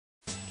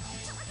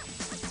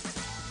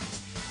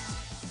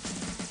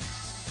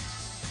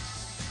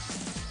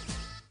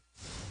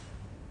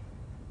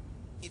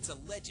a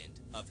legend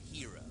of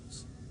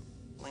heroes.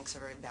 Link's a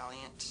very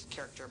valiant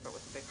character, but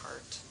with a big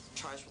heart.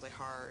 Tries really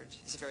hard.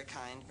 He's very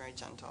kind, very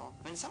gentle.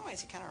 I mean, in some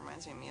ways, he kind of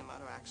reminds me of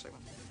Miyamoto, actually.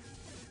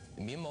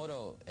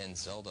 Miyamoto and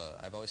Zelda,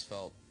 I've always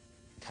felt,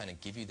 kind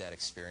of give you that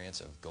experience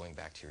of going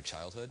back to your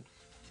childhood.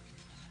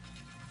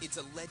 It's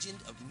a legend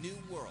of new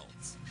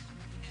worlds.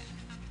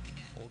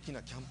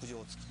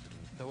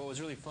 So what was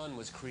really fun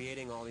was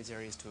creating all these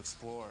areas to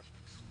explore.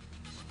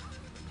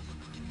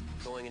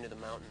 Going into the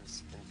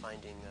mountains and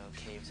finding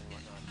caves and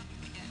whatnot.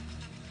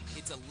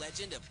 It's a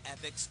legend of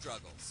epic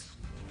struggles.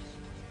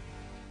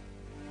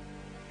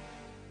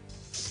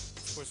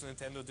 Of course,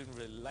 Nintendo didn't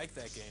really like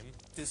that game,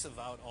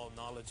 disavowed all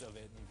knowledge of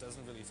it, and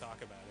doesn't really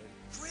talk about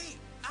it. Great!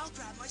 I'll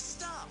grab my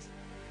stuff!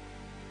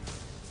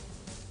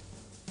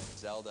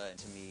 Zelda,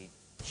 to me,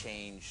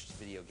 changed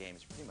video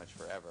games pretty much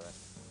forever.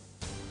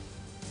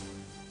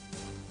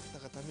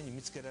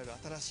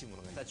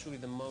 That's really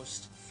the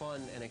most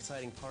fun and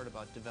exciting part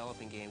about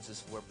developing games,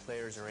 is where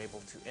players are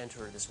able to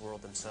enter this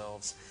world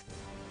themselves.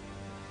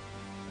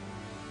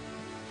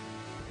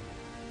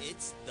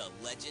 It's The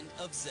Legend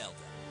of Zelda.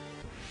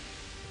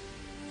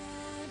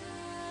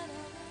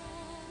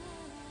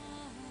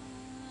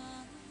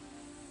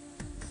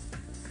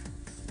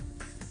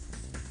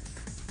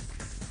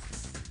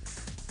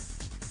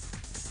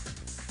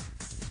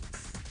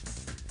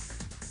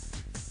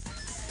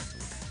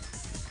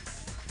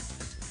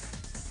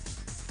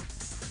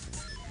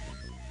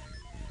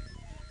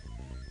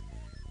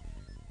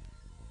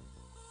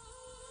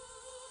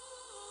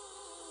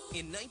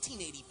 In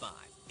 1985,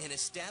 an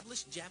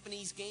established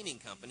Japanese gaming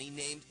company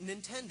named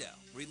Nintendo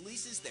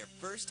releases their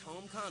first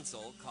home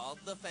console called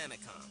the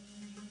Famicom.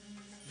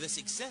 The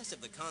success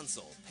of the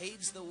console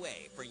paves the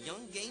way for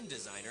young game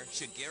designer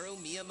Shigeru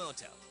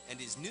Miyamoto and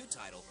his new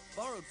title,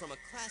 borrowed from a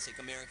classic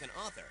American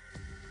author,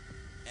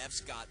 F.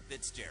 Scott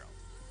Fitzgerald.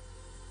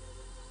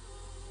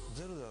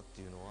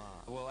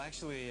 Well,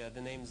 actually,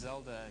 the name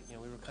Zelda,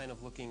 we were kind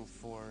of looking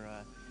for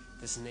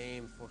this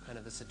name for kind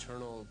of this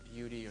eternal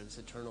beauty or this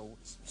eternal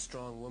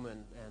strong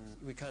woman, and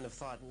we kind of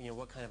thought,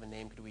 what kind of a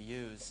name could we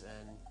use?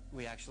 And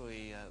we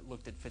actually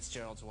looked at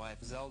Fitzgerald's wife,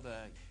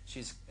 Zelda.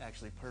 She's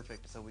actually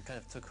perfect, so we kind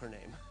of took her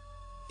name.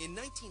 In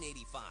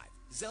 1985,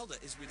 Zelda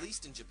is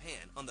released in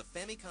Japan on the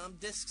Famicom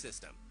Disk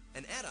System,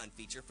 an add-on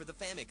feature for the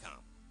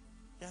Famicom.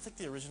 Yeah, I think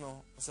the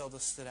original Zelda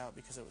stood out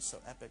because it was so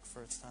epic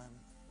for its time.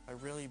 A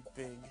really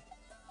big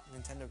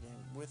Nintendo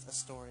game with a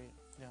story,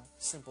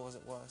 simple as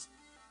it was.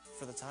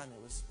 For the time,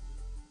 it was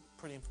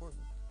pretty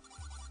important.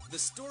 The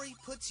story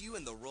puts you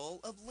in the role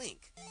of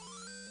Link,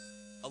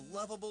 a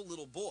lovable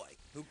little boy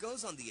who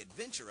goes on the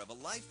adventure of a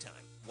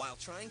lifetime while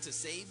trying to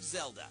save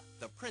Zelda,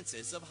 the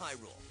Princess of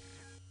Hyrule.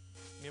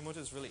 Miyamoto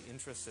is really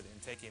interested in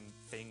taking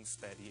things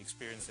that he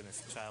experienced in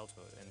his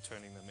childhood and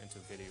turning them into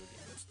video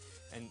games.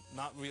 And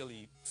not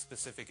really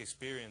specific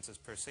experiences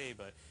per se,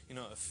 but,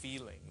 a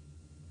feeling.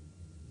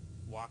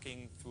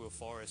 Walking through a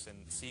forest and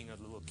seeing a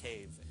little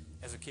cave.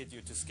 As a kid,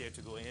 you're too scared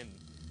to go in.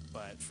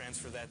 But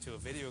transfer that to a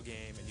video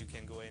game and you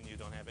can go in, you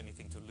don't have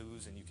anything to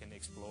lose, and you can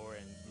explore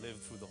and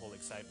live through the whole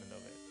excitement of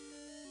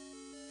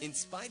it. In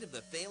spite of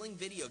the failing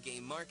video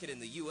game market in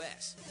the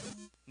US,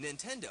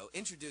 Nintendo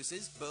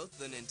introduces both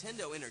the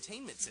Nintendo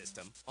Entertainment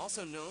System,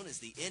 also known as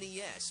the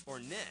NES or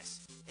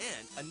NES,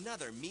 and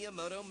another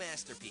Miyamoto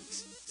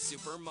masterpiece,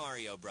 Super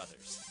Mario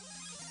Bros.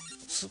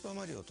 Super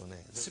Mario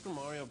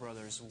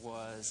Bros.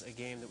 Was a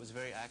game that was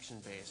very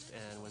action-based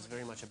and was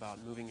very much about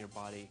moving your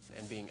body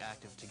and being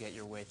active to get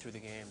your way through the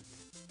game.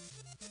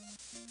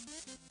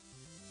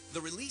 The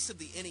release of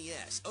the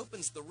NES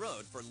opens the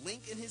road for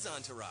Link and his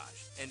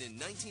entourage, and in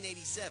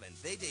 1987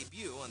 they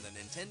debut on the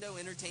Nintendo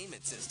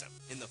Entertainment System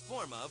in the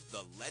form of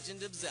The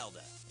Legend of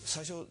Zelda.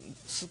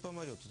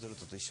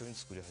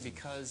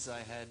 Because I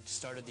had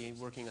started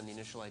working on the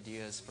initial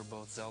ideas for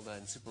both Zelda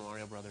and Super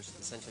Mario Bros.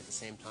 Essentially at the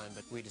same time,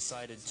 but we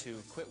decided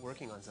to quit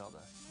working on Zelda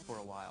for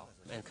a while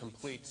and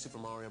complete Super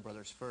Mario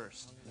Bros.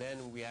 First.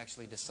 Then we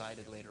actually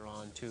decided later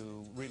on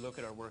to relook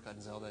at our work on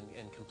Zelda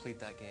and complete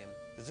that game.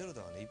 With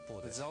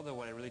Zelda,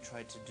 what I really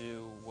tried to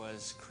do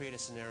was create a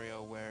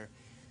scenario where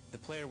the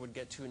player would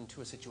get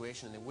into a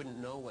situation and they wouldn't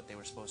know what they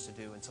were supposed to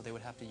do, and so they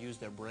would have to use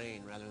their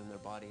brain rather than their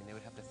body, and they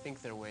would have to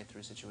think their way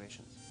through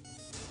situations.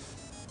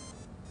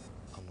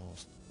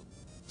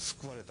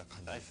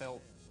 I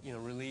felt,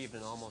 relieved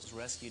and almost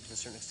rescued to a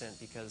certain extent,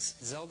 because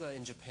Zelda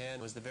in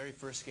Japan was the very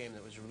first game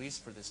that was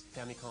released for this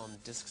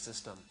Famicom Disk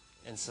System,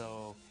 and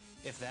so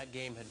if that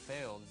game had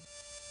failed,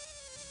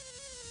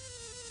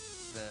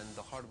 then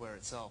the hardware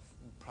itself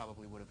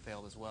probably would have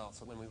failed as well.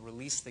 So when we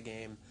released the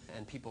game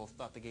and people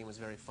thought the game was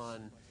very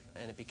fun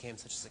and it became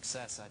such a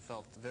success, I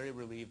felt very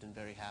relieved and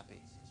very happy.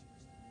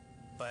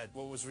 But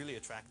what was really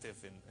attractive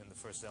in the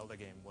first Zelda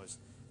game was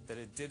that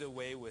it did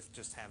away with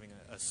just having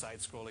a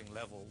side-scrolling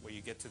level where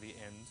you get to the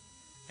end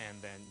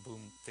and then boom,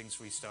 things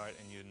restart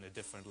and you're in a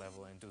different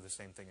level and do the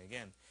same thing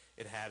again.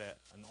 It had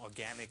an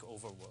organic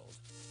overworld.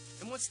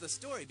 And what's the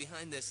story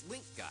behind this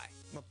Link guy?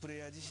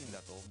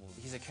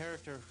 He's a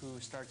character who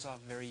starts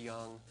off very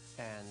young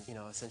and,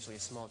 essentially a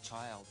small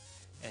child.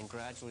 And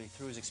gradually,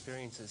 through his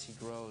experiences, he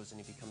grows and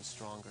he becomes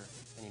stronger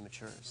and he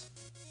matures.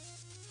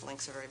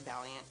 Link's a very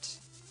valiant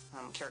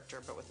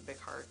character, but with a big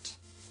heart.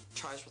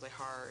 Tries really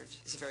hard.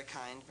 He's very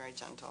kind, very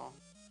gentle.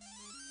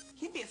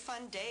 He'd be a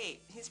fun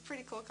date. He's a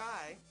pretty cool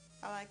guy.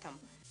 I like him.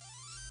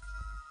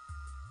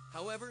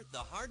 However, the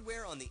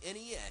hardware on the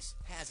NES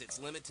has its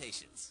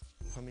limitations.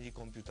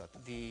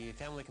 The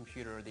family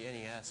computer, the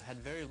NES, had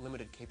very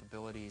limited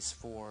capabilities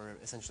for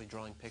essentially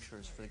drawing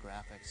pictures for the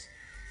graphics.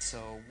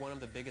 So one of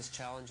the biggest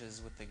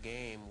challenges with the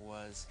game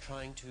was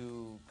trying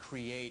to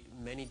create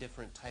many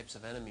different types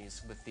of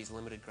enemies with these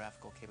limited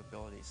graphical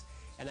capabilities.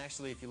 And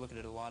actually, if you look at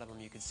it, a lot of them,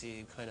 you can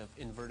see kind of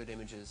inverted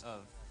images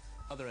of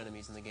other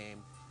enemies in the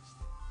game.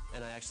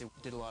 And I actually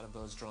did a lot of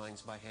those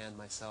drawings by hand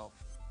myself.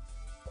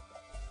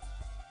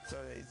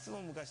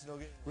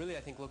 Really, I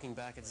think looking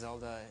back at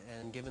Zelda,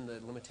 and given the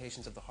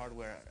limitations of the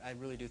hardware, I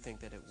really do think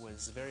that it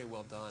was very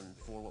well done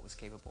for what was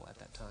capable at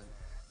that time.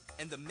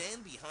 And the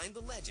man behind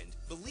the legend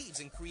believes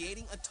in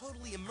creating a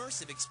totally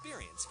immersive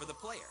experience for the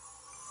player.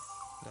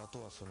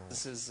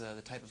 This is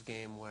the type of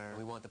game where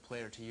we want the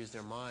player to use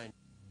their mind.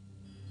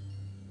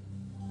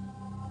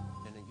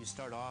 And you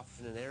start off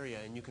in an area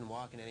and you can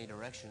walk in any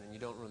direction and you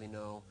don't really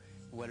know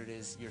what it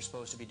is you're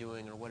supposed to be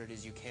doing or what it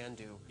is you can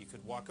do. You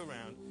could walk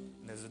around,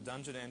 and there's a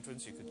dungeon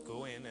entrance. You could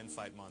go in and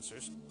fight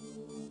monsters.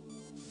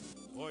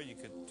 Or you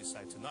could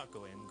decide to not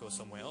go in and go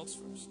somewhere else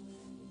first.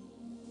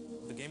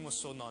 The game was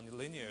so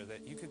non-linear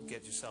that you could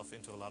get yourself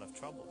into a lot of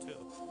trouble, too.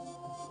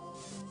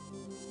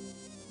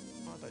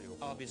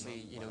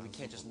 Obviously, we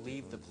can't just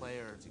leave the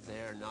player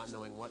there not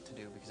knowing what to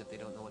do, because if they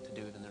don't know what to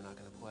do, then they're not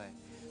going to play.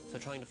 So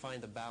trying to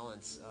find the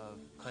balance of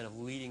kind of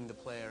leading the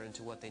player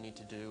into what they need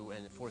to do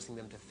and forcing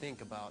them to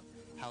think about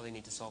how they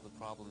need to solve the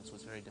problems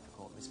was very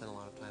difficult. We spent a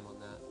lot of time on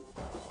that.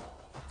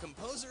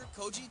 Composer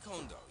Koji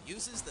Kondo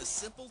uses the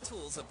simple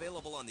tools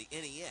available on the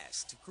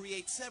NES to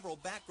create several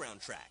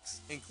background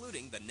tracks,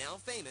 including the now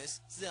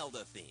famous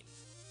Zelda theme.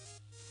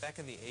 Back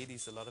in the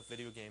 80s, a lot of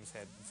video games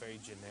had very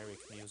generic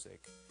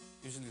music.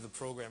 Usually the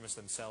programmers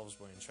themselves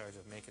were in charge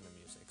of making the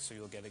music, so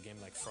you'll get a game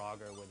like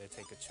Frogger where they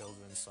take a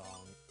children's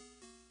song.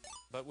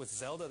 But with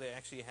Zelda, they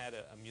actually had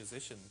a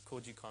musician,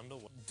 Koji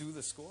Kondo, do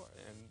the score,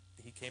 and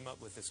he came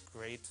up with this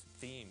great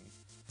theme.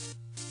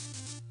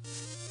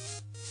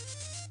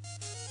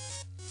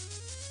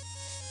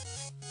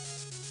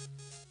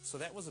 So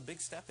that was a big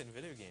step in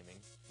video gaming.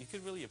 You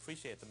could really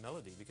appreciate the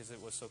melody because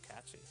it was so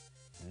catchy.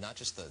 Not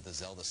just the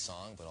Zelda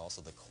song, but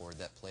also the chord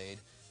that played.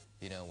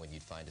 When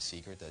you'd find a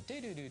secret, the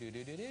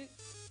do-do-do-do-do-do-do.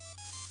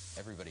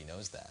 Everybody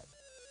knows that.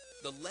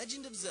 The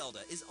Legend of Zelda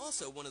is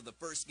also one of the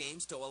first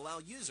games to allow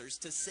users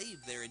to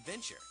save their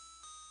adventure.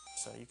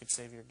 So you could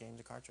save your game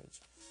to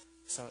cartridge.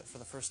 So for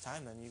the first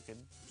time then you could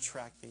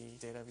track the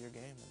data of your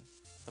game and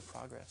the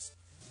progress.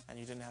 And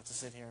you didn't have to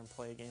sit here and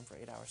play a game for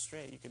 8 hours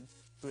straight. You could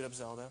boot up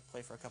Zelda,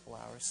 play for a couple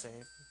hours,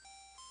 save,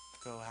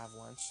 go have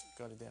lunch,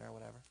 go to dinner,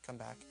 whatever, come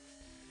back,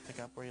 pick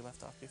up where you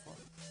left off before.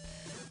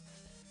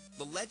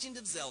 The Legend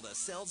of Zelda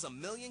sells 1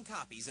 million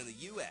copies in the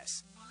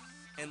US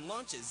and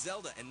launches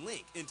Zelda and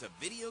Link into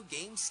video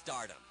game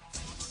stardom.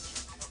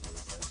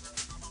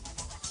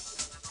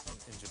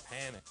 In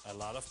Japan, a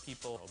lot of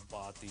people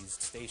bought these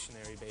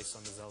stationery based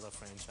on the Zelda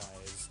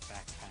franchise,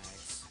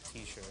 backpacks,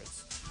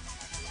 t-shirts.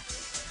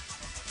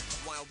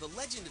 While The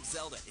Legend of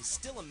Zelda is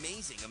still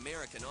amazing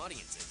American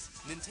audiences,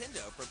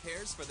 Nintendo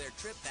prepares for their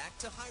trip back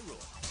to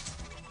Hyrule.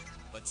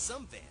 But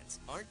some fans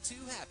aren't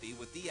too happy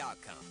with the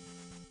outcome.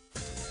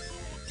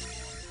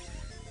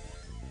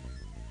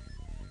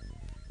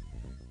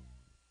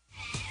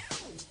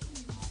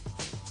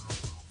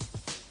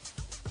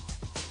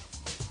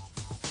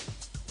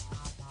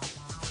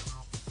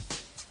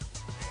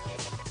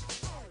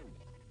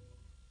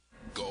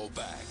 Go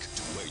back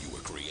to where you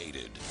were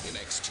created in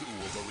X2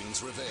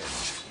 Wolverine's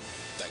Revenge.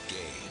 The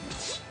game.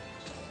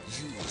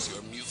 Use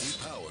your mutant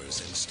powers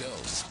and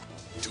stealth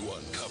to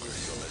uncover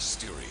your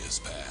mysterious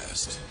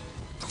past.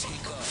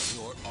 Take on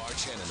your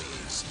arch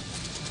enemies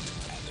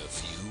and a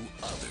few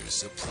other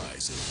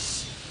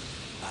surprises.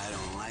 I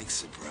don't like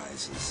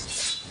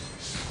surprises.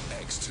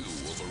 X2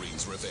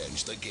 Wolverine's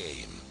Revenge, the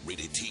game.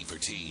 Rated T for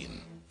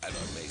teen. And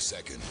on May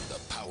 2nd, the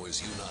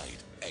powers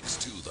unite.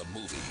 X2 the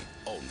movie,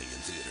 only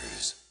in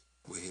theaters.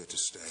 We're here to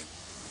stay.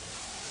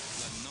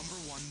 The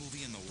 #1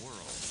 movie in the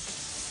world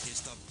is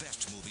the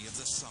best movie of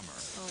the summer.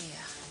 Oh,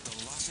 yeah.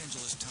 The Los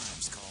Angeles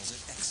Times calls it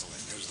excellent.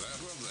 Is that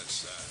one? Let's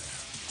say.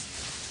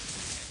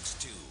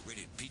 X2,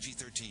 rated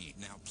PG-13,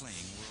 now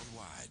playing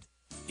worldwide.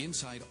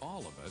 Inside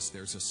all of us,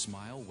 there's a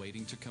smile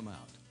waiting to come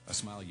out. A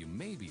smile you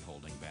may be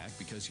holding back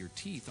because your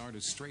teeth aren't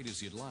as straight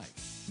as you'd like.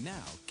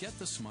 Now, get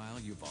the smile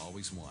you've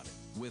always wanted,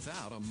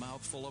 without a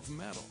mouthful of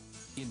metal.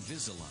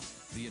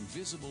 Invisalign, the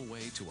invisible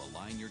way to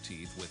align your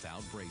teeth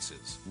without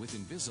braces. With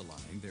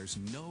Invisalign, there's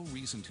no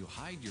reason to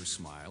hide your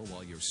smile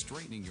while you're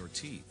straightening your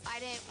teeth. I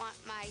didn't want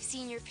my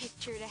senior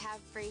picture to have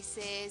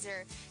braces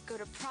or go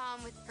to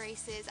prom with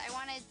braces. I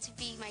wanted to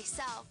be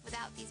myself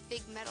without these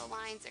big metal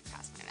lines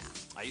across my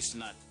mouth. I used to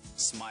not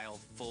smile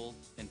full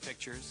in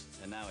pictures,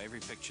 and now every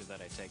picture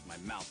that I take, my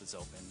mouth is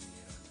open.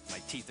 my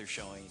teeth are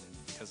showing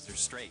and because they're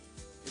straight.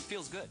 It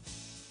feels good.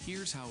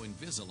 Here's how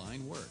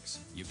Invisalign works.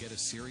 You get a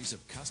series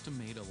of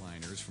custom-made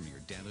aligners from your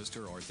dentist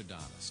or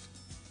orthodontist.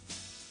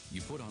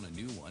 You put on a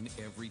new one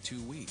every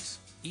 2 weeks.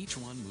 Each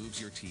one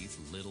moves your teeth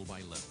little by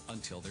little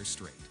until they're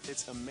straight.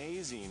 It's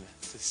amazing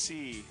to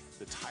see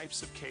the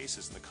types of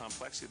cases and the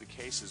complexity of the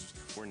cases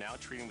we're now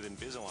treating with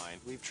Invisalign.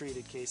 We've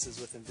treated cases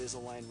with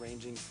Invisalign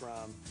ranging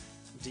from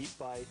deep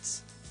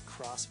bites,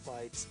 cross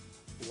bites,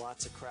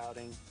 lots of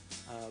crowding,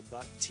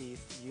 buck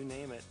teeth, you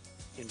name it.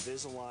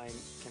 Invisalign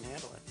can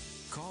handle it.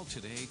 Call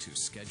today to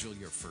schedule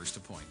your first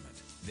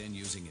appointment. Then,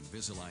 using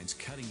Invisalign's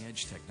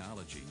cutting-edge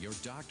technology, your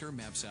doctor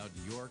maps out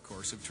your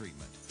course of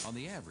treatment, on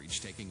the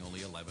average taking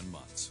only 11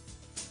 months.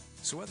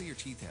 So whether your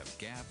teeth have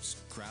gaps,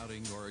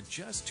 crowding, or are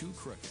just too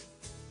crooked,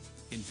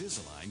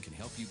 Invisalign can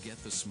help you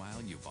get the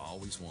smile you've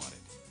always wanted.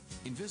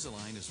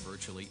 Invisalign is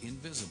virtually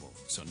invisible,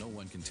 so no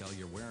one can tell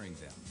you're wearing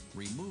them.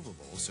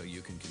 Removable, so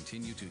you can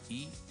continue to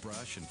eat,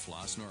 brush, and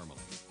floss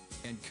normally.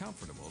 And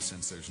comfortable,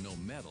 since there's no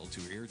metal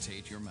to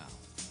irritate your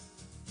mouth.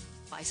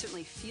 I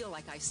certainly feel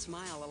like I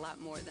smile a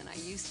lot more than I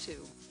used to.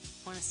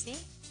 Want to see?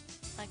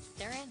 Like,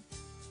 they're in.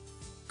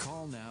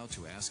 Call now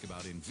to ask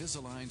about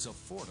Invisalign's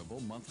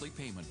affordable monthly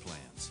payment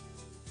plans.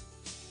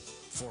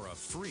 For a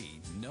free,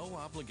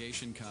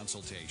 no-obligation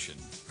consultation,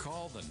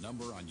 call the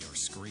number on your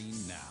screen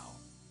now.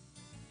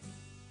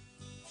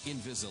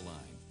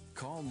 Invisalign.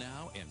 Call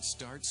now and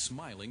start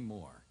smiling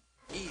more.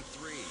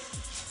 E3.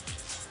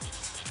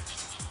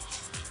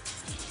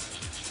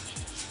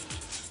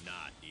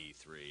 Not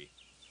E3.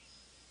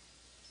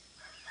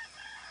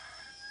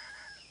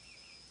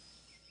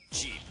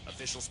 Jeep,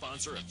 official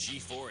sponsor of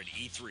G4 and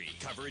E3.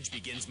 Coverage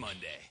begins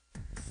Monday.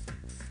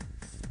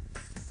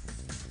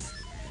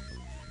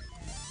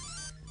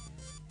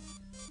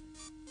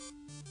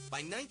 By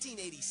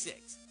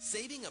 1986,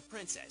 saving a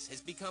princess has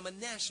become a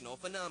national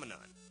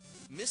phenomenon.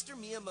 Mr.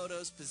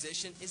 Miyamoto's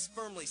position is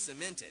firmly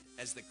cemented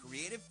as the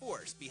creative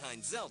force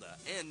behind Zelda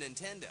and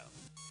Nintendo.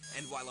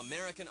 And while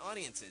American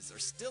audiences are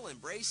still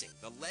embracing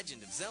The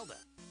Legend of Zelda,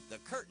 the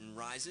curtain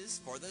rises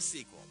for the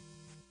sequel.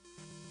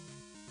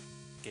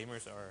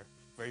 Gamers are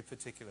very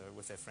particular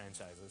with their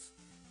franchises,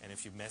 and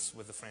if you mess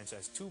with the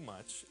franchise too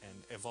much and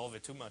evolve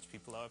it too much,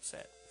 people are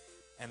upset.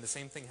 And the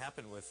same thing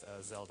happened with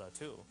Zelda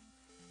 2.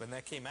 When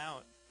that came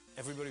out,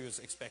 everybody was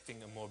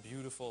expecting a more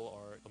beautiful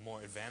or a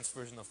more advanced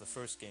version of the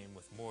first game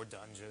with more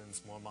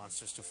dungeons, more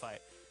monsters to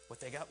fight. What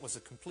they got was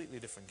a completely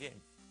different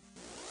game.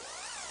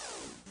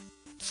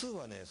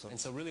 And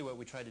so really what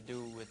we tried to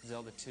do with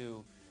Zelda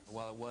 2,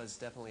 while it was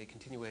definitely a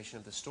continuation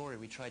of the story,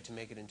 we tried to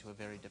make it into a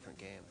very different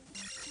game.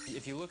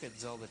 If you look at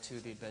Zelda 2,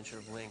 The Adventure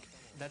of Link,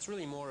 that's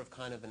really more of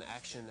kind of an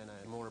action and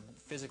a more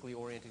physically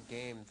oriented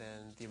game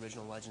than the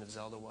original Legend of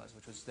Zelda was,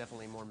 which was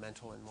definitely more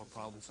mental and more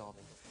problem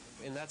solving.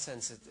 In that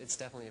sense, it's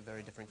definitely a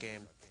very different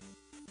game.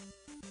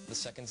 The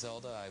second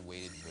Zelda, I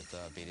waited with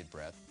bated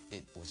breath.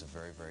 It was a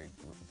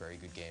very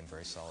good game,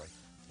 very solid.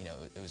 You know,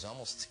 it was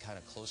almost kind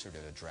of closer to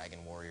a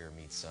Dragon Warrior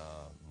meets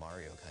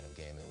Mario kind of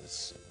game. It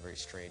was very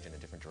strange in a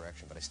different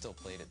direction, but I still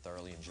played it,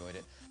 thoroughly enjoyed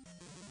it.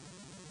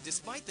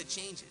 Despite the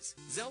changes,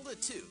 Zelda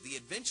 2, The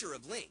Adventure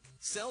of Link,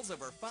 sells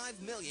over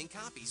 5 million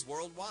copies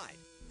worldwide.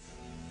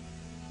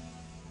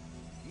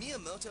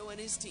 Miyamoto and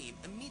his team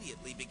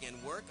immediately began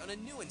work on a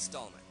new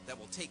installment that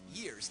will take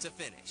years to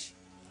finish.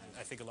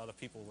 I think a lot of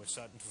people were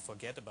starting to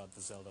forget about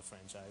the Zelda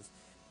franchise.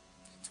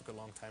 It took a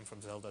long time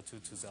from Zelda 2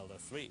 to Zelda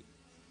 3.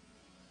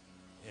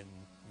 In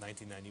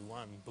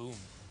 1991, boom,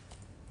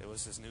 there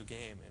was this new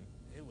game, and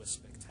it was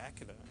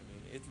spectacular. I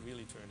mean, it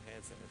really turned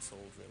heads, and it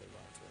sold really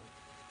well, too.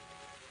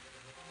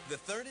 The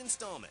third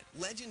installment,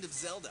 Legend of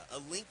Zelda: A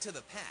Link to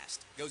the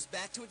Past, goes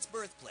back to its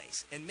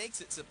birthplace and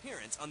makes its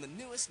appearance on the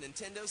newest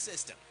Nintendo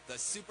system, the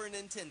Super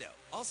Nintendo,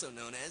 also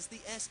known as the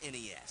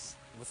SNES.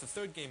 With the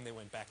third game, they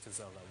went back to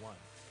Zelda 1.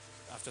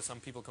 After some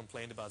people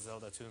complained about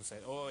Zelda 2 and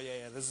said, oh,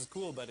 yeah, this is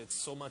cool, but it's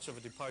so much of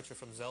a departure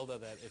from Zelda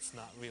that it's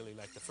not really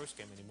like the first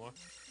game anymore.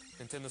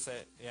 Nintendo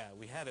said, yeah,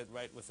 we had it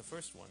right with the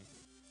first one.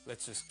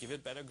 Let's just give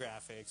it better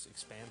graphics,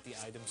 expand the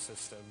item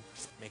system,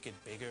 make it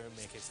bigger,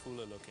 make it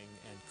cooler looking,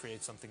 and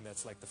create something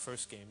that's like the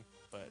first game,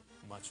 but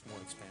much more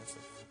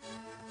expansive.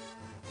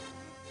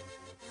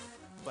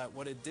 But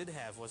what it did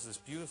have was this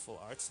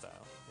beautiful art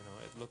style. You know,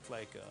 it looked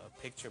like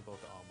a picture book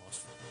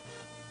almost.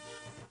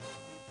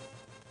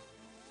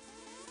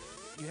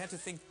 You had to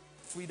think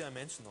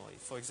three-dimensionally.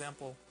 For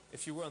example,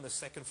 if you were on the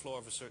second floor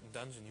of a certain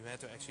dungeon, you had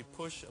to actually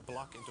push a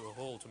block into a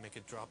hole to make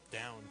it drop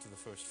down to the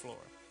first floor.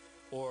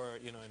 Or,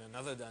 you know, in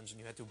another dungeon,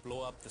 you had to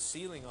blow up the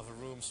ceiling of a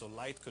room so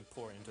light could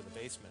pour into the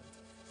basement,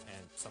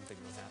 and something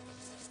would happen.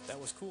 That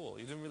was cool.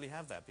 You didn't really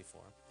have that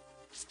before.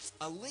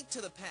 A Link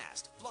to the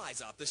Past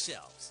flies off the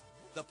shelves.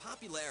 The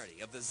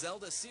popularity of the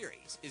Zelda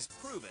series is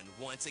proven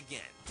once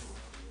again.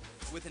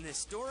 With an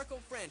historical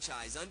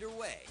franchise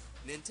underway,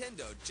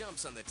 Nintendo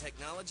jumps on the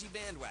technology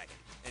bandwagon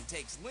and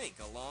takes Link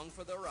along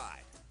for the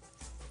ride.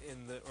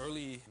 In the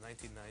early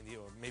 1990s,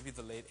 or maybe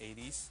the late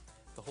 80s,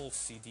 the whole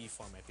CD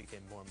format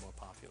became more and more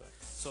popular.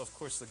 So of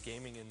course the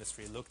gaming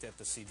industry looked at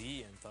the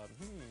CD and thought,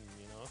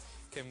 you know,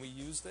 can we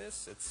use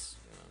this? It's,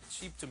 you know,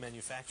 cheap to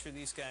manufacture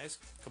these guys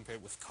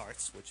compared with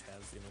carts, which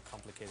have, you know,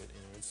 complicated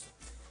innards,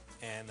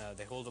 and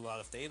they hold a lot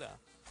of data.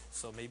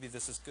 So maybe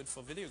this is good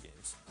for video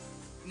games.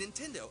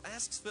 Nintendo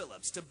asks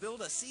Philips to build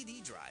a CD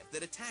drive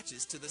that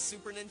attaches to the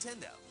Super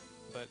Nintendo.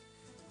 But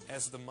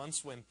as the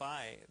months went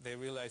by, they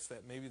realized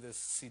that maybe this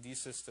CD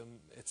system,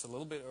 it's a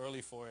little bit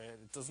early for it.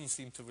 It doesn't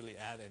seem to really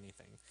add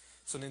anything.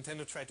 So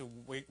Nintendo tried to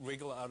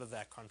wriggle out of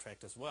that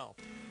contract as well.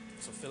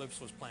 So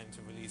Philips was planning to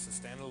release a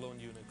standalone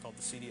unit called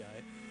the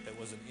CDI that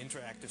was an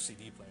interactive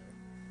CD player.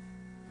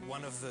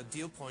 One of the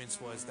deal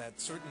points was that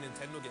certain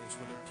Nintendo games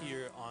would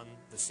appear on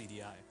the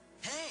CDI.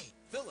 Hey!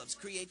 Philips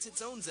creates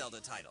its own Zelda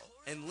title,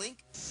 and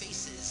Link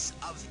Faces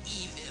of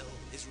Evil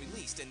is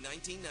released in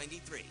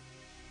 1993.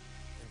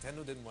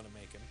 Nintendo didn't want to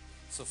make him,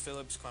 so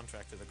Philips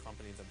contracted a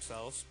company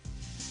themselves.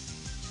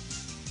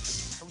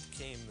 Out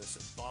came this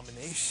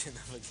abomination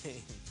of a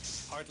game,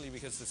 partly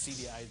because the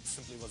CDI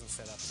simply wasn't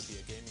set up to be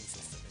a gaming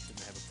system. It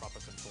didn't have a proper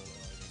controller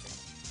or anything.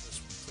 It was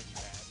pretty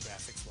bad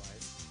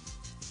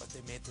graphics-wise. But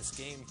they made this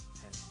game,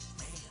 and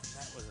man,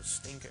 that was a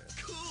stinker.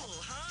 Cool,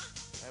 huh?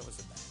 That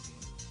was a bad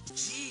game.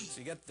 Gee. So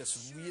you got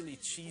this really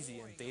cheesy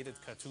and dated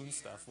cartoon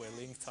stuff where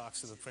Link talks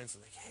to the prince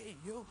and like, hey,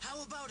 you.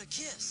 How about a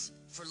kiss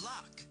for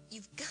luck?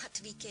 You've got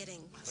to be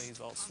kidding. Well,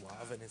 he's all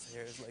suave and his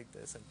hair is like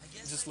this, and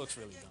it just looks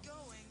really dumb.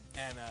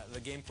 And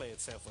the gameplay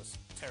itself was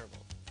terrible.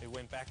 It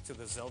went back to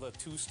the Zelda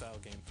 2 style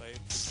gameplay.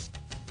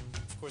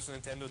 Of course,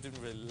 Nintendo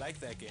didn't really like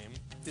that game,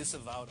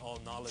 disavowed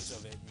all knowledge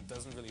of it, and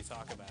doesn't really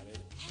talk about it.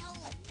 Help!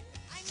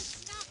 I'm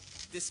stuck!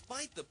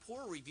 Despite the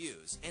poor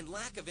reviews and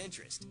lack of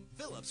interest,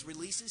 Philips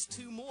releases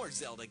 2 more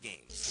Zelda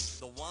games.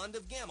 The Wand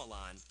of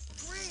Gamelon.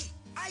 Great!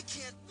 I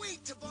can't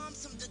wait to bomb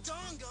some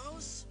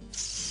Dodongos!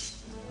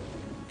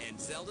 And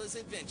Zelda's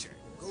Adventure.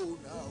 Go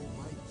now,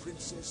 my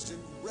princess,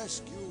 and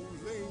rescue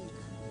Link.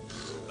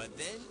 But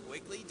then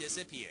quickly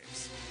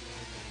disappears.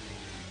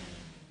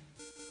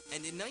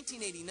 And in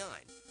 1989,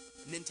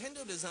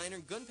 Nintendo designer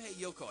Gunpei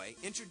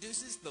Yokoi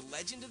introduces The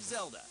Legend of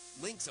Zelda,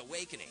 Link's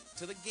Awakening,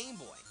 to the Game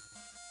Boy.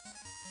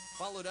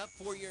 Followed up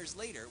 4 years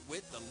later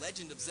with The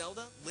Legend of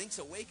Zelda, Link's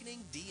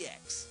Awakening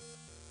DX.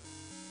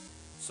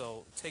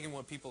 So, taking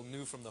what people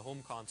knew from the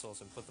home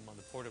consoles and put them on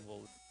the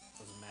portable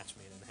was a match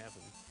made in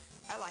heaven.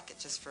 I like it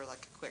just for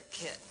like a quick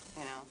hit,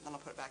 you know, then I'll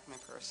put it back in my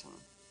purse, and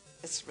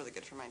it's really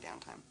good for my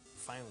downtime.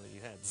 Finally,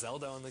 you had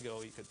Zelda on the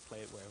go, you could play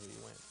it wherever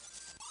you went.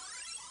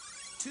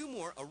 2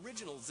 more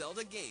original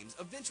Zelda games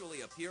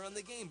eventually appear on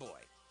the Game Boy.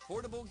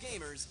 Portable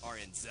gamers are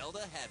in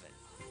Zelda heaven.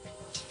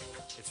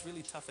 It's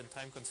really tough and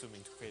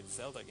time-consuming to create a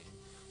Zelda game,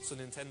 so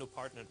Nintendo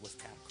partnered with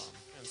Capcom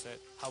and said,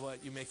 how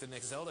about you make the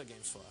next Zelda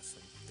games for us?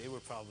 And they were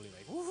probably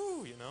like,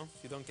 woohoo, you know?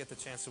 You don't get the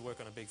chance to work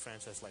on a big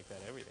franchise like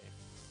that every day.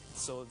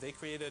 So they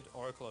created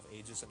Oracle of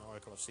Ages and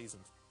Oracle of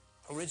Seasons.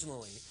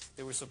 Originally,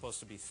 there were supposed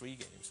to be 3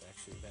 games,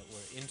 actually, that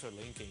were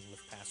interlinking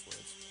with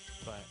passwords,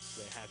 but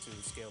they had to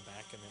scale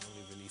back and they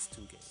only released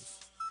 2 games.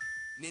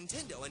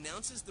 Nintendo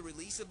announces the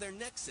release of their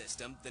next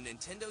system, the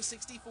Nintendo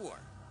 64.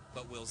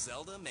 But will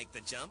Zelda make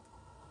the jump?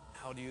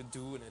 How do you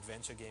do an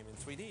adventure game in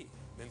 3D?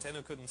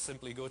 Nintendo couldn't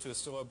simply go to a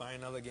store, buy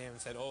another game, and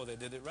say, oh, they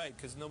did it right,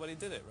 because nobody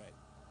did it right.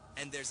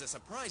 And there's a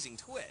surprising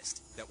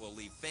twist that will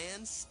leave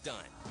fans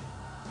stunned.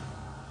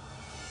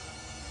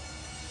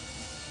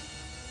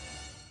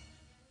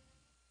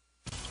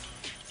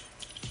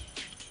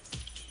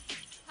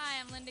 Hi,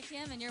 I'm Linda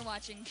Kim, and you're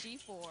watching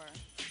G4.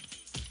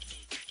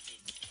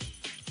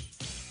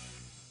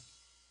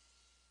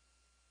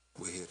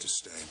 We're here to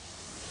stay.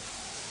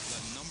 The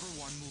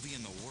 #1 movie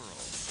in the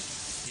world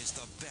is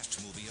the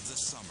best movie of the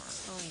summer.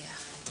 Oh, yeah.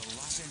 The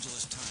Los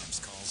Angeles Times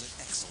calls it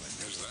excellent.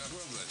 Is that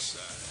one? Let's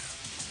say.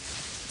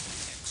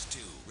 X2,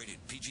 rated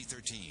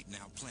PG-13,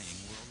 now playing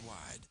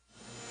worldwide.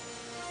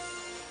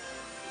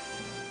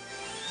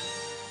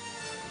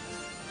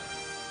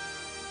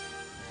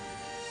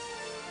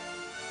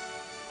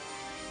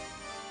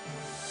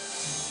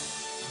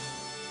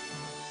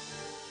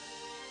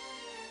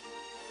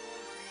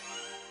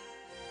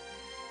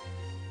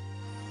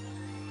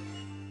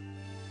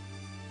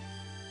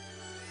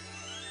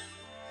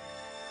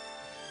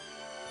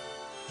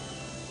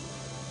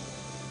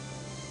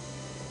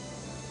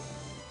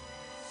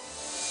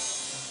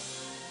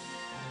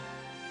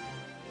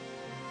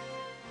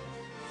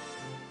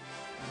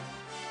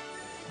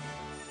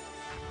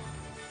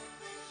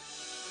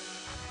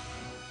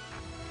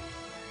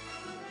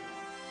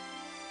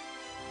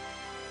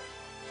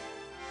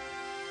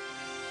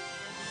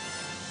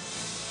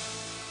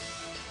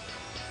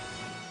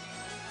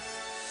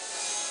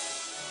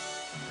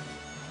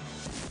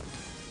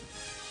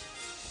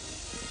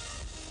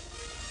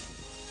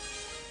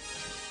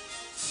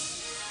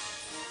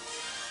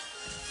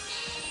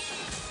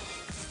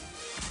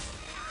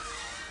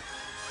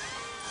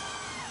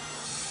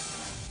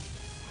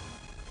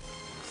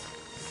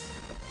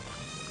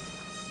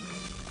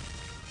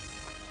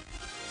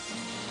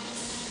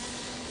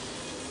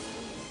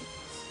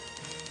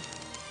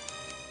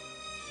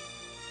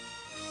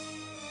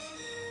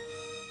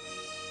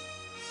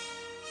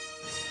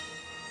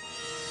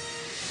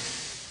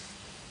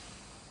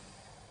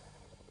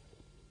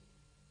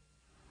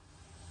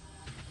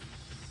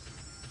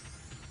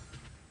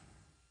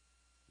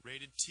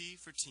 T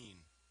for teen.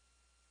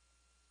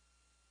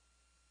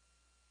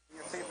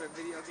 Your favorite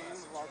video game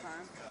of all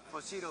time?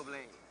 Bushido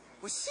Blade.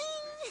 Hey,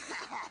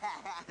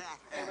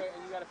 wait,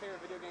 and you got a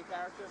favorite video game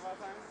character of all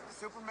time?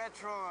 Super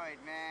Metroid,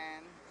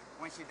 man.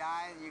 When she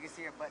dies, you can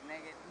see her butt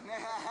naked.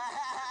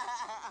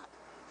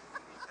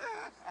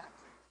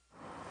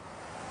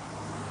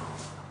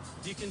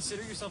 Do you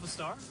consider yourself a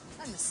star?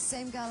 I'm the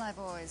same girl I've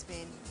always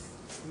been.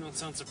 You don't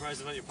sound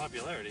surprised about your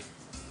popularity.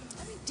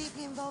 I've been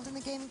deeply involved in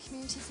the gaming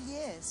community for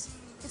years.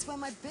 It's where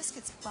my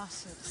biscuits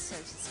buttered, so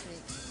to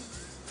speak.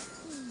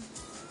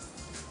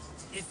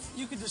 If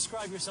you could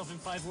describe yourself in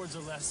 5 words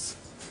or less,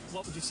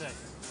 what would you say?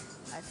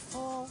 I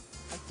fall,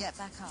 I get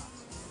back up.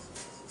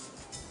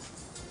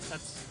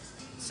 That's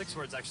 6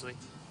 words, actually.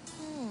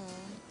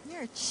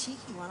 You're a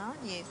cheeky one,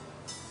 aren't you?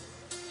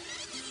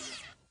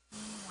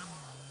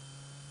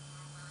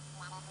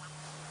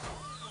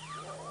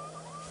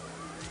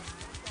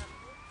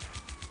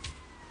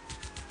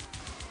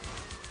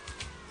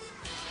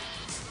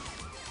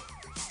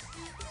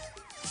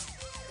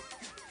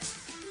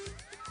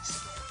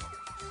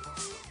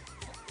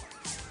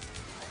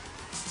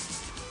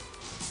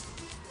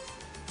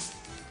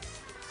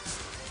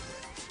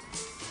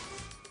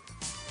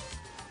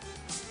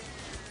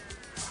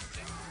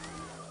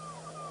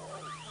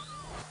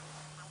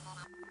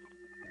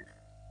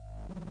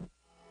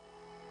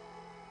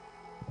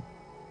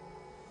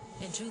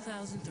 In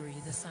 2003,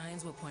 the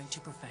signs will point to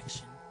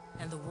perfection,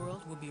 and the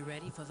world will be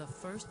ready for the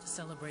first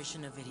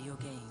celebration of video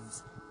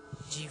games,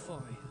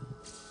 G4.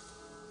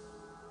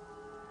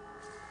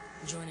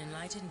 Join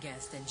enlightened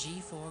guests and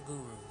G4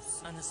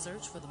 gurus on a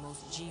search for the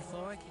most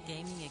G4ic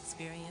gaming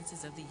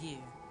experiences of the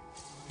year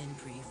in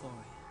Pre-Foria.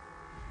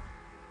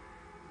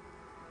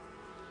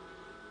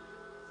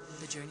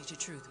 The Journey to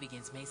Truth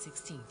begins May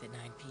 16th at 9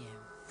 p.m.,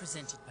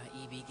 presented by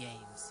EB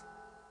Games.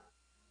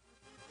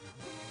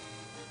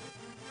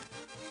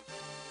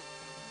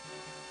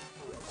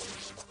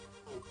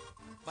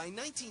 By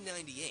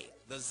 1998,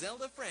 the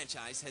Zelda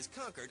franchise has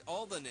conquered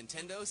all the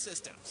Nintendo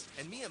systems,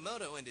 and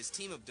Miyamoto and his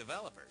team of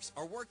developers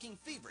are working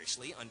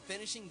feverishly on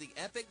finishing the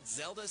epic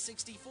Zelda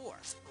 64.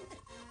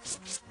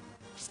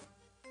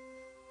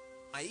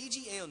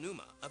 Eiji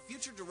Aonuma, a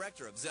future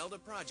director of Zelda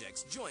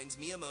projects, joins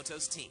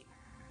Miyamoto's team.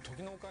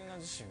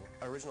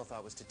 Our original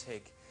thought was to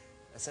take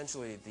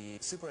essentially the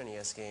Super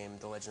NES game,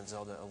 The Legend of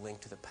Zelda: A Link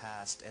to the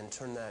Past, and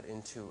turn that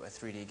into a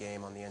 3D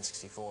game on the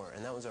N64,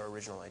 and that was our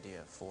original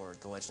idea for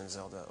The Legend of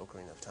Zelda: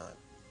 Ocarina of Time.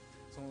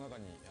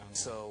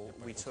 So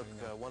we took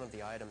one of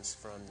the items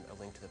from A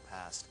Link to the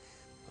Past,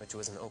 which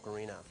was an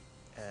ocarina,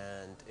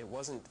 and it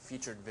wasn't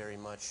featured very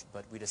much,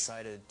 but we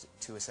decided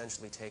to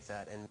essentially take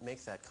that and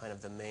make that kind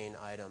of the main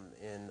item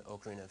in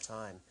Ocarina of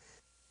Time,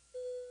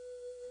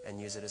 and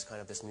use it as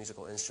kind of this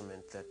musical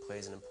instrument that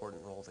plays an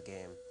important role in the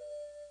game.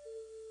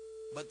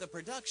 But the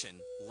production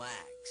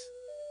lags.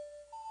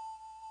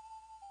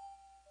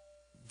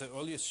 The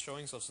earliest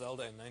showings of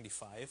Zelda in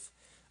 '95,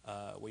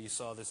 where you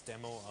saw this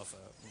demo of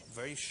a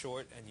very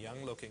short and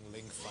young-looking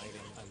Link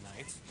fighting a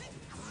knight.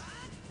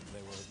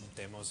 There were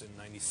demos in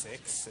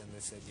 '96, and they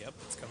said, yep,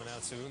 it's coming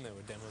out soon. There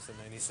were demos in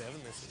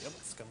 '97, they said, yep,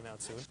 it's coming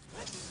out soon.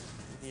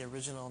 The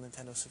original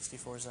Nintendo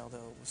 64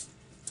 Zelda was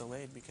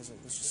delayed because it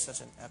was just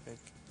such an epic,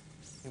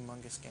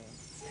 humongous game.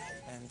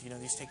 And, you know,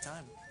 these take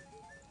time.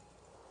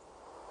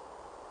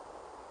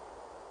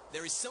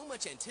 There is so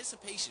much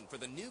anticipation for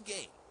the new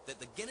game that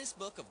the Guinness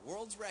Book of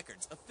World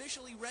Records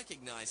officially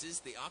recognizes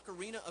the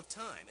Ocarina of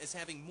Time as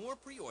having more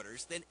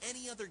pre-orders than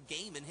any other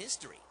game in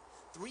history.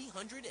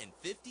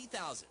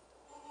 350,000.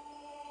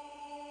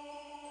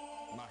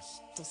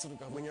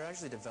 When you're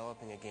actually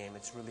developing a game,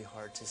 it's really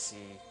hard to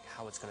see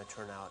how it's going to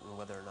turn out and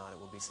whether or not it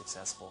will be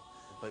successful.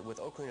 But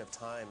with Ocarina of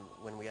Time,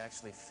 when we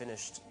actually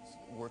finished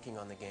working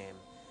on the game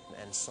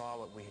and saw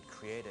what we had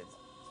created,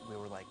 we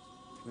were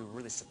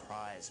really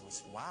surprised. It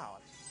was, wow,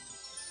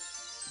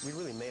 we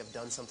really may have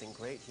done something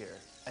great here.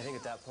 I think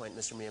at that point,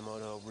 Mr.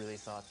 Miyamoto really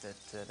thought that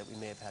we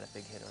may have had a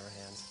big hit on our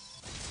hands.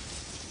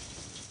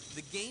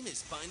 The game is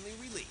finally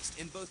released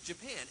in both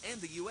Japan and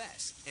the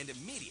US, and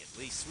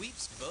immediately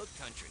sweeps both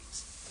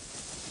countries.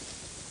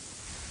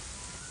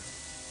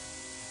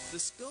 The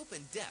scope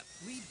and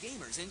depth leave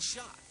gamers in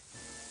shock.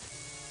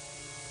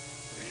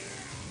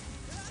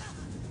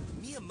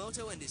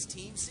 Miyamoto and his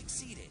team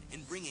succeeded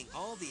in bringing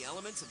all the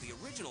elements of the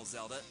original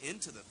Zelda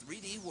into the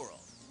 3D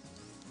world.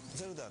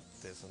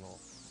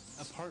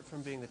 Apart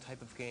from being the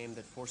type of game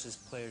that forces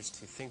players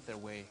to think their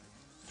way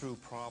through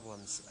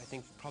problems, I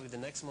think probably the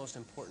next most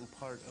important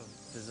part of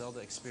the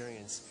Zelda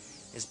experience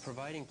is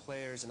providing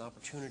players an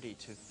opportunity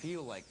to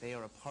feel like they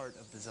are a part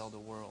of the Zelda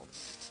world.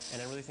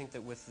 And I really think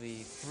that with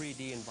the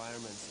 3D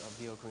environments of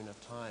the Ocarina of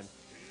Time,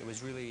 it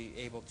was really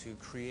able to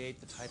create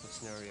the type of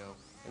scenario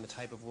and the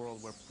type of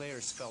world where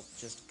players felt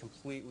just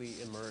completely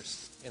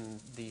immersed in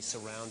the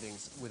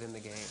surroundings within the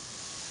game.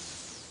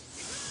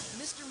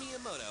 Mr.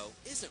 Miyamoto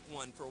isn't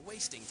one for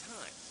wasting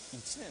time.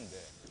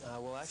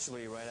 Well,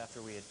 actually, right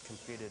after we had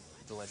completed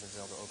The Legend of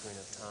Zelda: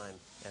 Ocarina of Time,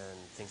 and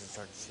things had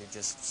started to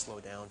just slow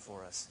down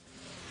for us,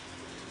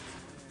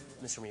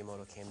 Mr.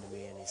 Miyamoto came to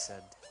me and he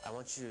said, I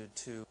want you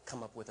to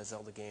come up with a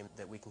Zelda game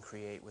that we can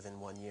create within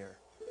 1 year.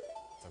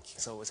 Okay.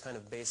 So it was kind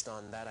of based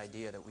on that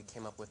idea that we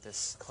came up with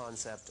this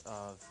concept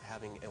of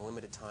having a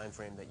limited time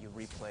frame that you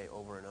replay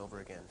over and over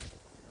again.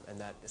 And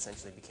that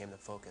essentially became the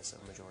focus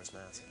of Majora's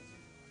Mask.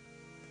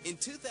 In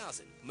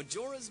 2000,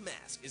 Majora's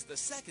Mask is the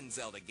second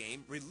Zelda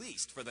game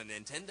released for the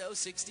Nintendo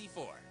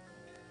 64.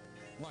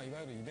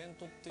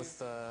 With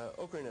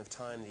Ocarina of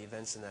Time, the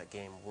events in that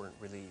game weren't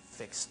really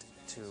fixed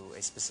to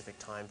a specific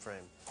time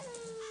frame.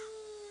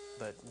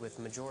 But with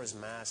Majora's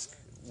Mask,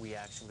 we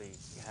actually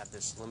have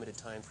this limited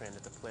time frame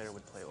that the player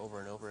would play over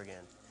and over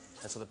again.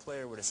 And so the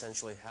player would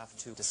essentially have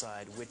to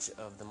decide which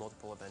of the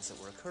multiple events that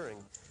were occurring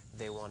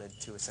they wanted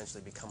to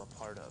essentially become a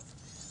part of.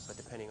 But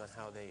depending on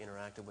how they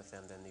interacted with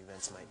them, then the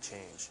events might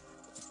change.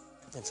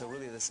 And so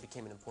really this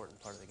became an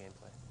important part of the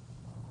gameplay.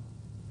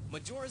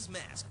 Majora's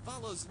Mask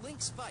follows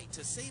Link's fight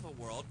to save a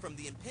world from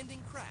the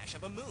impending crash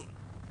of a moon.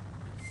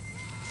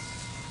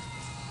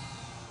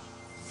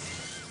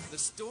 The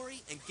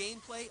story and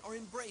gameplay are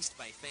embraced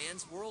by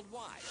fans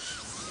worldwide.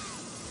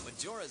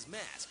 Majora's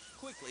Mask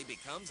quickly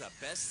becomes a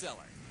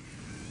bestseller.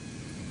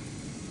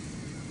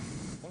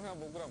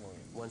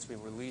 Once we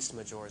released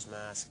Majora's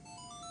Mask,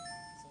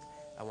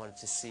 I wanted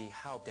to see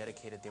how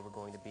dedicated they were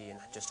going to be and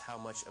just how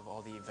much of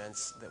all the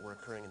events that were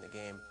occurring in the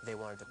game they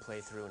wanted to play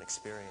through and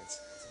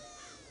experience.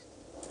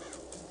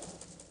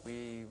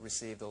 We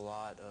received a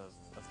lot of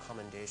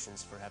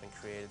commendations for having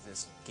created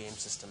this game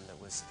system that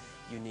was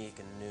unique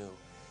and new,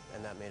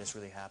 and that made us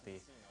really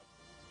happy.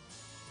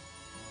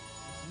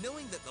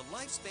 Knowing that the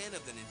lifespan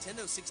of the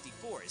Nintendo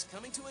 64 is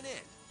coming to an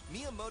end,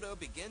 Miyamoto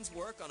begins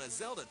work on a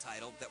Zelda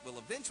title that will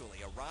eventually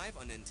arrive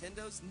on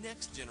Nintendo's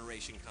next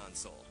generation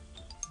console.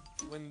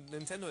 When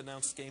Nintendo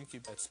announced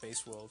GameCube at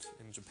Space World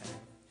in Japan,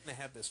 they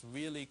had this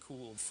really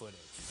cool footage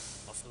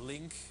of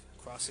Link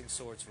crossing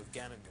swords with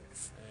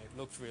Ganondorf. And it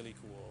looked really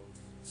cool,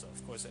 so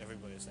of course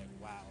everybody's like,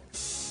 wow.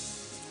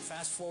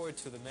 Fast forward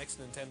to the next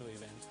Nintendo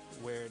event,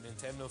 where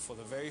Nintendo for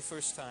the very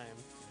first time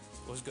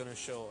was going to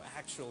show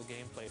actual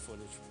gameplay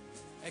footage.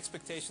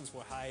 Expectations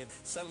were high.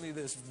 Suddenly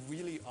this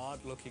really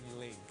odd-looking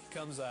Link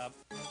comes up,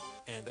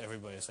 and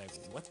everybody's like,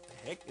 what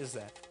the heck is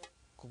that?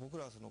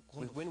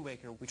 With Wind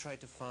Waker, we tried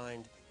to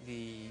find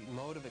the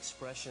mode of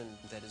expression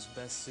that is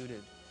best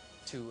suited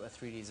to a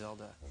 3D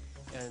Zelda.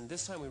 And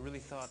this time we really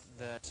thought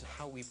that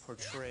how we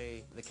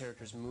portray the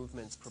character's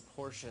movements,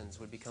 proportions,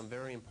 would become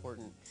very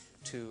important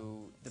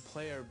to the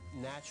player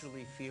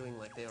naturally feeling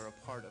like they are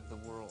a part of the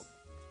world.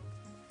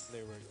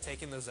 They were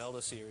taking the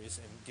Zelda series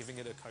and giving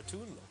it a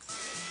cartoon look.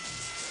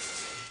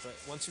 But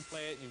once you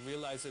play it, you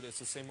realize that it's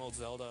the same old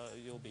Zelda,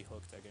 you'll be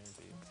hooked, I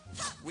guarantee you.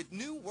 With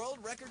new world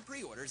record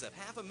pre-orders of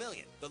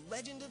 500,000, The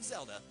Legend of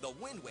Zelda, The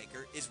Wind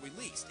Waker is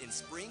released in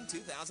spring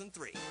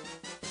 2003.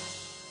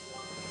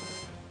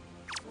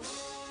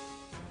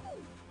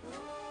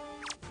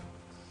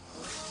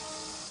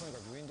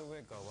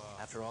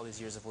 After all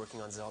these years of working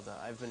on Zelda,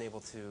 I've been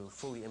able to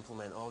fully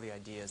implement all the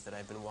ideas that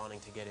I've been wanting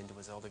to get into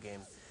a Zelda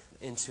game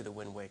into the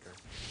Wind Waker.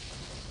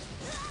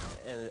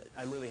 And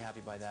I'm really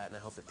happy by that, and I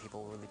hope that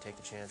people will really take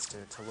the chance to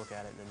look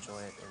at it and enjoy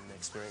it and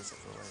experience it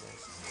for what it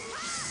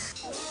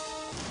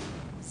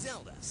is.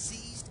 Zelda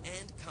seized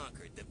and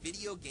conquered the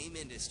video game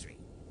industry,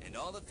 and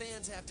all the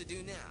fans have to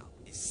do now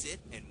is sit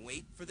and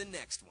wait for the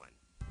next one.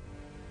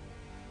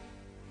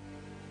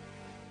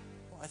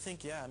 Well, I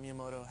think, yeah,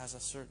 Miyamoto has a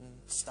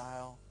certain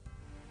style.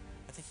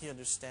 I think he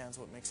understands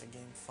what makes a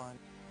game fun.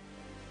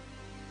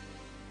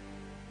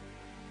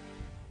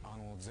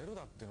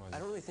 I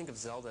don't really think of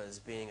Zelda as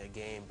being a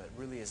game, but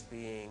really as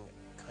being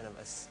kind of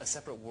a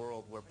separate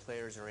world where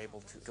players are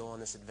able to go on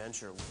this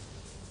adventure.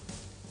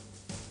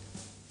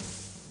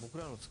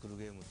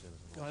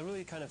 I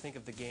really kind of think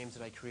of the games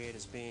that I create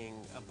as being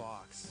a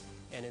box.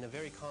 And in a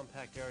very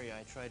compact area,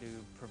 I try to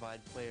provide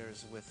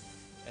players with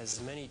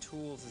as many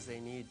tools as they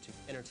need to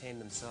entertain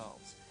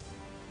themselves.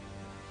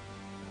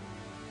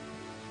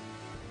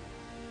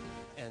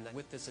 And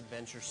with this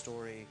adventure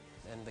story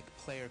and the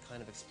player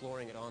kind of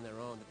exploring it on their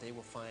own, that they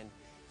will find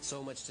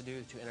so much to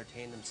do to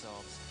entertain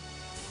themselves.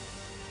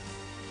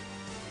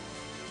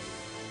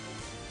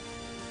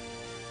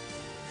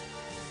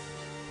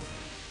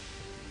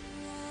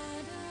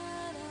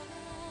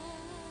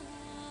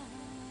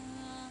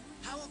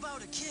 How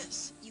about a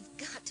kiss? You've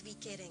got to be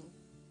kidding.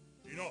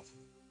 Enough.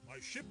 My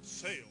ship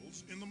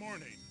sails in the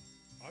morning.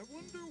 I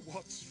wonder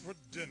what's for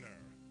dinner.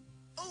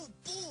 Oh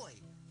boy!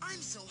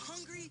 I'm so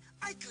hungry,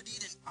 I could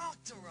eat an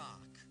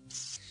Octorok.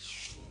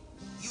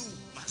 You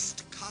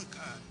must conquer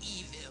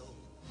evil.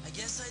 I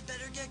guess I'd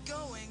better get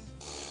going.